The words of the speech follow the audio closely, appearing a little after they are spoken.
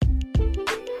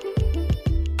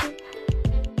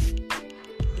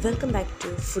Welcome back to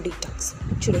Foodie Talks.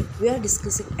 Today we are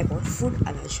discussing about food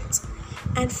allergens.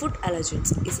 And food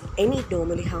allergens is any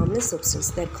normally harmless substance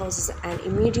that causes an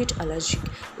immediate allergic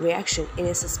reaction in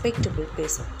a suspectable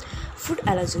person. Food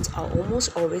allergens are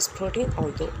almost always protein,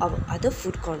 although our other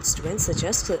food constituents such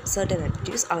as certain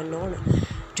additives are known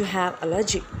to have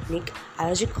allergic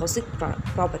causing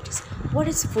properties. What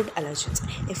is food allergens?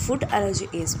 A food allergy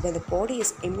is when the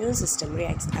body's immune system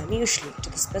reacts unusually to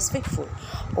the specific food.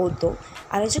 Although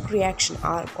allergic reactions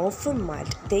are often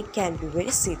mild, they can be very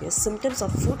serious. Symptoms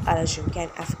of food allergen can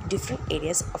affect different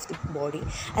areas of the body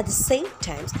at the same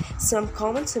time. Some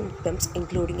common symptoms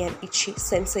including an itchy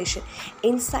sensation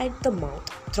inside the mouth,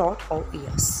 throat or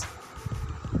ears.